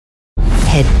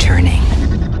Head-turning,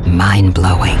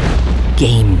 mind-blowing,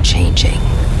 game-changing.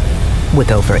 With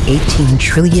over 18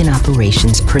 trillion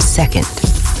operations per second,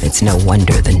 it's no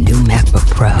wonder the new MacBook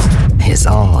Pro is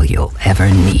all you'll ever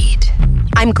need.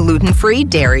 I'm gluten-free,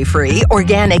 dairy-free,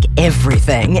 organic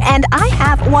everything, and I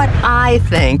have what I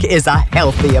think is a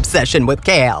healthy obsession with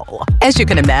kale. As you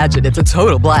can imagine, it's a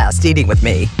total blast eating with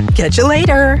me. Catch you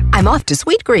later. I'm off to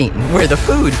Sweet Green, where the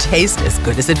food tastes as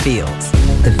good as it feels.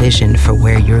 The vision for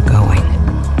where you're going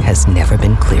has never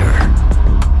been clearer.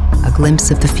 A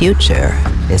glimpse of the future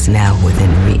is now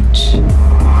within reach.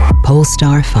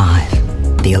 Polestar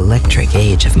 5, the electric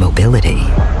age of mobility,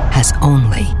 has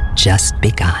only just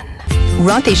begun.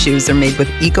 Rothy shoes are made with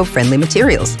eco-friendly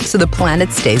materials, so the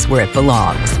planet stays where it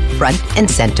belongs, front and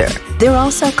center. They're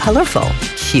also colorful,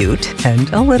 cute,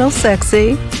 and a little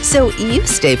sexy. So you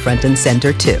stay front and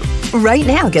center too. Right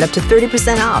now, get up to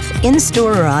 30% off,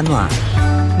 in-store or online.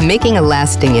 Making a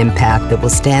lasting impact that will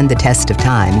stand the test of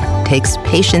time takes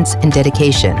patience and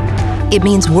dedication. It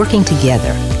means working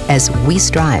together as we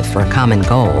strive for a common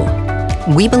goal.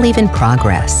 We believe in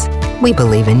progress. We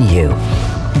believe in you.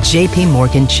 J.P.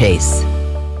 Morgan Chase.